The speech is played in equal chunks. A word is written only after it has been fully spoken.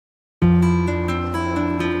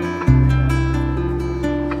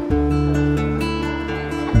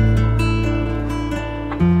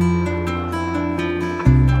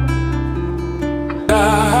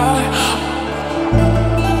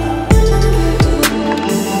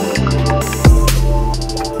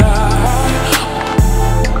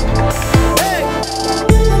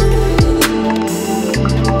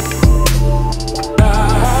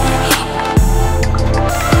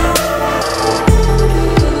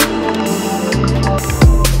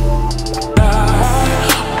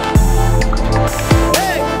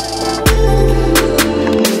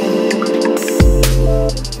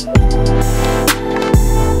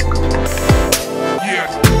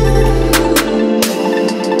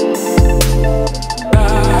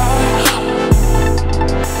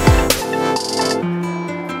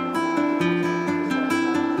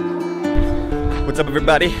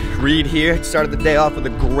everybody? Reed here. Started the day off with a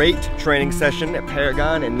great training session at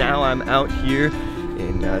Paragon, and now I'm out here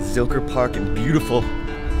in Zilker Park in beautiful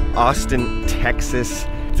Austin, Texas.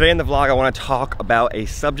 Today in the vlog, I want to talk about a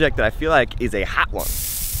subject that I feel like is a hot one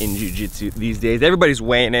in Jiu-Jitsu these days. Everybody's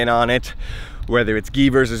weighing in on it, whether it's gi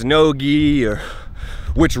versus no gi or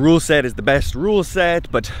which rule set is the best rule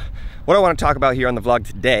set. But what I want to talk about here on the vlog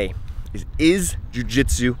today is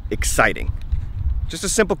Jiu-Jitsu exciting? Just a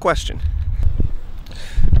simple question.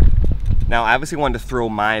 Now, I obviously wanted to throw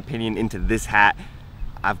my opinion into this hat.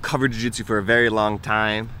 I've covered Jiu-Jitsu for a very long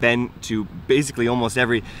time, been to basically almost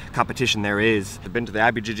every competition there is. I've been to the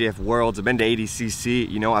IBJJF Worlds, I've been to ADCC,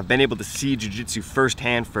 you know, I've been able to see Jiu-Jitsu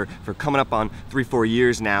firsthand for coming up on 3-4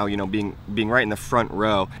 years now, you know, being right in the front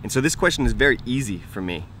row. And so this question is very easy for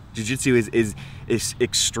me. Jiu-Jitsu is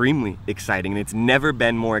extremely exciting, and it's never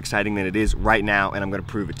been more exciting than it is right now, and I'm gonna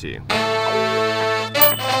prove it to you.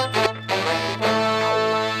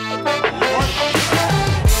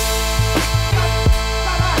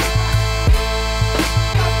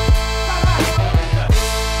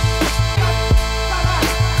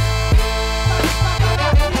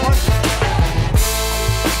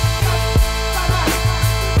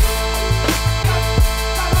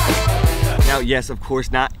 Now, yes, of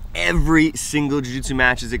course, not every single Jiu-Jitsu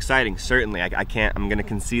match is exciting. Certainly, I'm gonna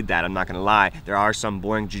concede that, I'm not gonna lie. There are some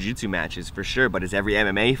boring Jiu-Jitsu matches for sure, but is every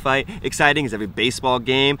MMA fight exciting? Is every baseball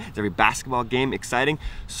game, is every basketball game exciting?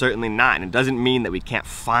 Certainly not, and it doesn't mean that we can't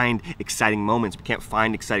find exciting moments, we can't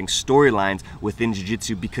find exciting storylines within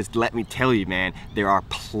Jiu-Jitsu, because let me tell you, man, there are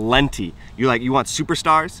plenty. You want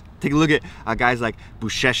superstars? Take a look at guys like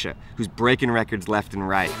Buchecha, who's breaking records left and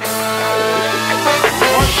right.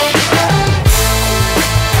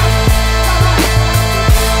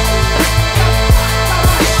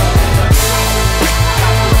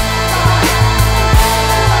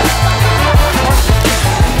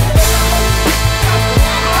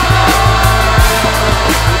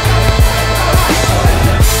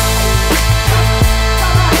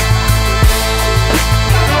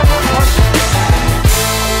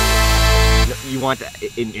 You want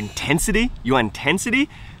intensity? You want intensity?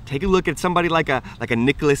 Take a look at somebody like a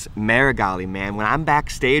Nicholas Marigali, man. When I'm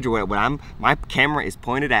backstage or when my camera is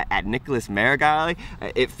pointed at Nicholas Marigali,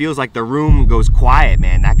 it feels like the room goes quiet,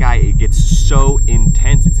 man. That guy, it gets so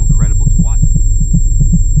intense. It's incredible to watch.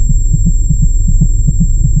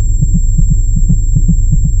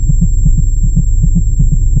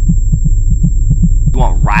 You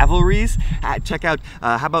want rivalries? Check out,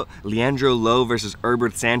 how about Leandro Lo versus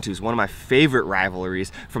Herbert Santos, one of my favorite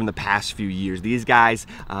rivalries from the past few years. These guys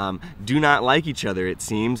do not like each other, it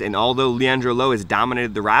seems, and although Leandro Lo has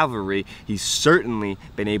dominated the rivalry, he's certainly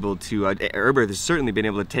been able to, Herbert has certainly been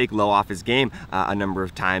able to take Lo off his game a number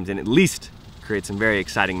of times and at least create some very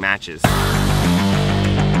exciting matches.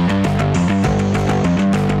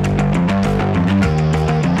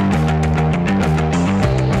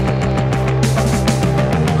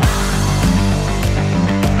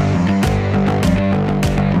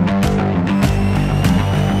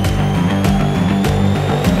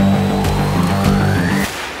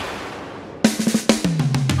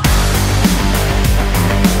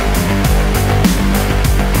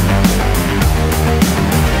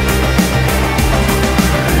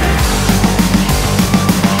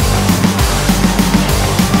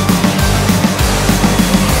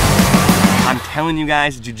 Telling you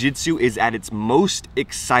guys, Jiu-Jitsu is at its most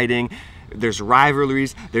exciting. There's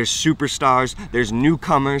rivalries, there's superstars, there's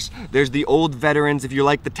newcomers, there's the old veterans, if you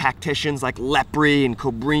like the tacticians like Lepri and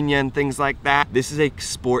Cobrinha and things like that. This is a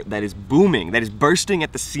sport that is booming, that is bursting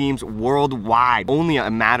at the seams worldwide. Only a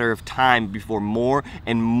matter of time before more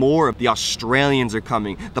and more of the Australians are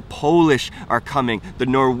coming, the Polish are coming, the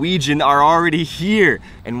Norwegian are already here.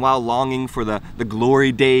 And while longing for the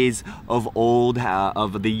glory days of old,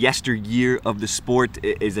 of the yesteryear of the sport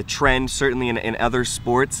is a trend, certainly in other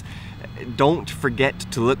sports, don't forget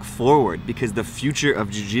to look forward, because the future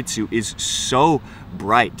of Jiu-Jitsu is so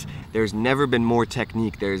bright. There's never been more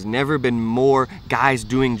technique. There's never been more guys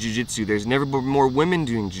doing Jiu-Jitsu. There's never been more women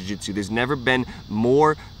doing Jiu-Jitsu. There's never been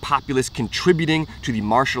more populace contributing to the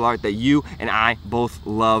martial art that you and I both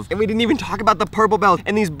love. And we didn't even talk about the purple belt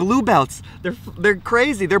and these blue belts. They're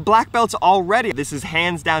crazy. They're black belts already. This is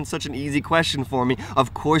hands down such an easy question for me.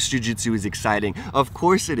 Of course Jiu-Jitsu is exciting. Of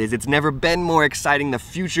course it is. It's never been more exciting. The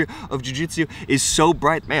future of Jiu-Jitsu is so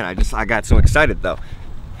bright. Man, I got so excited though.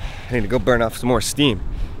 I need to go burn off some more steam,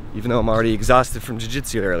 even though I'm already exhausted from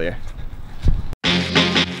Jiu-Jitsu earlier.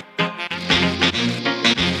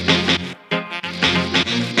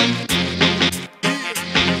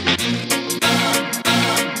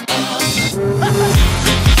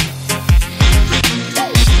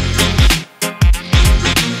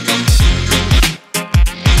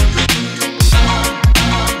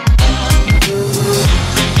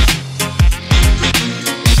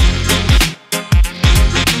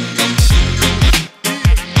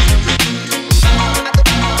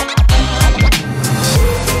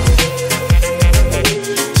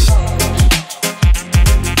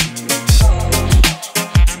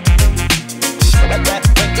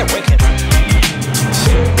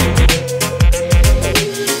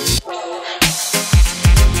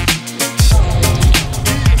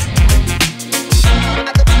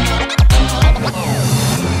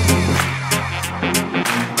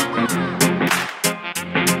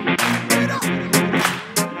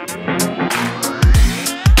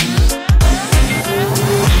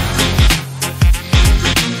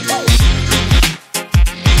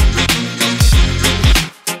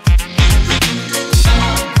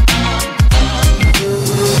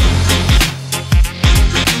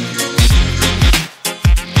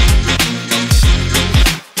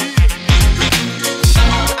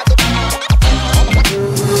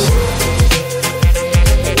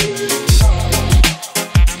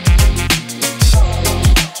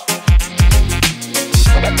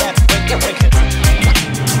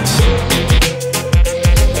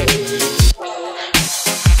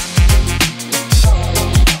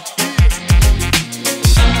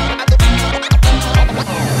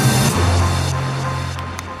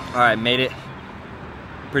 made it.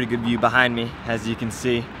 Pretty good view behind me, as you can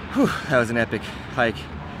see. Whew, that was an epic hike,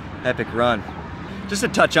 epic run. Just to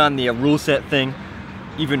touch on the rule set thing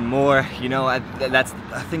even more, you know, that's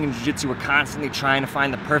a thing in Jiu-Jitsu. We're constantly trying to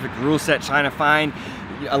find the perfect rule set, trying to find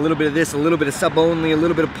a little bit of this, a little bit of sub only, a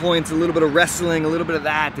little bit of points, a little bit of wrestling, a little bit of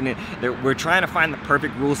that, and we're trying to find the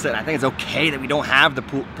perfect rule set. I think it's okay that we don't have the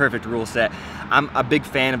perfect rule set. I'm a big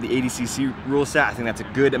fan of the ADCC rule set. I think that's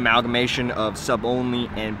a good amalgamation of sub only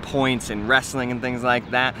and points and wrestling and things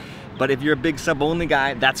like that. But if you're a big sub-only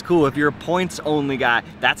guy, that's cool. If you're a points-only guy,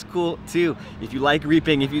 that's cool too. If you like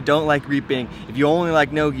reaping, if you don't like reaping, if you only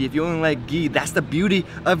like no-gi, if you only like gi, that's the beauty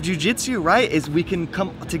of Jiu-Jitsu, right? Is we can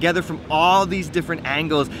come together from all these different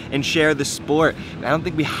angles and share the sport. I don't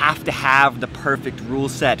think we have to have the perfect rule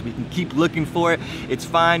set. We can keep looking for it. It's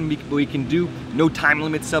fine. We can do no time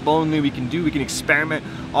limit sub-only. We can experiment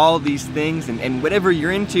all these things, and whatever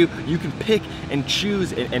you're into, you can pick and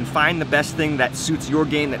choose and find the best thing that suits your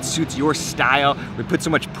game, that suits your style. We put so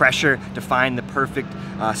much pressure to find the perfect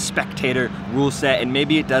spectator rule set, and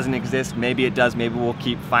maybe it doesn't exist, maybe it does, maybe we'll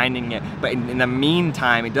keep finding it. But in the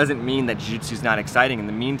meantime, it doesn't mean that Jiu-Jitsu is not exciting. In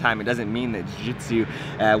the meantime, it doesn't mean that Jiu-Jitsu,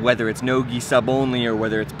 whether it's no-gi sub-only or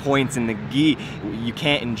whether it's points in the gi, you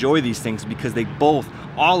can't enjoy these things, because they both,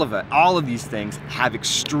 all of these things have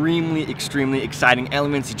extremely exciting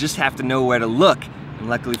elements. You just have to know where to look. And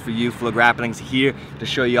luckily for you, FloGrappling's here to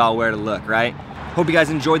show you all where to look, right? Hope you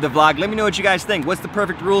guys enjoyed the vlog. Let me know what you guys think. What's the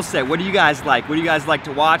perfect rule set? What do you guys like? What do you guys like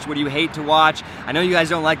to watch? What do you hate to watch? I know you guys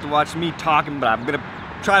don't like to watch me talking, but I'm gonna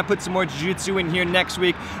try to put some more Jiu-Jitsu in here next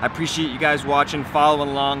week. I appreciate you guys watching, following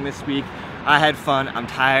along this week. I had fun, I'm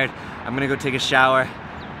tired. I'm gonna go take a shower,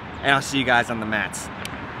 and I'll see you guys on the mats.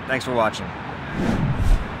 Thanks for watching.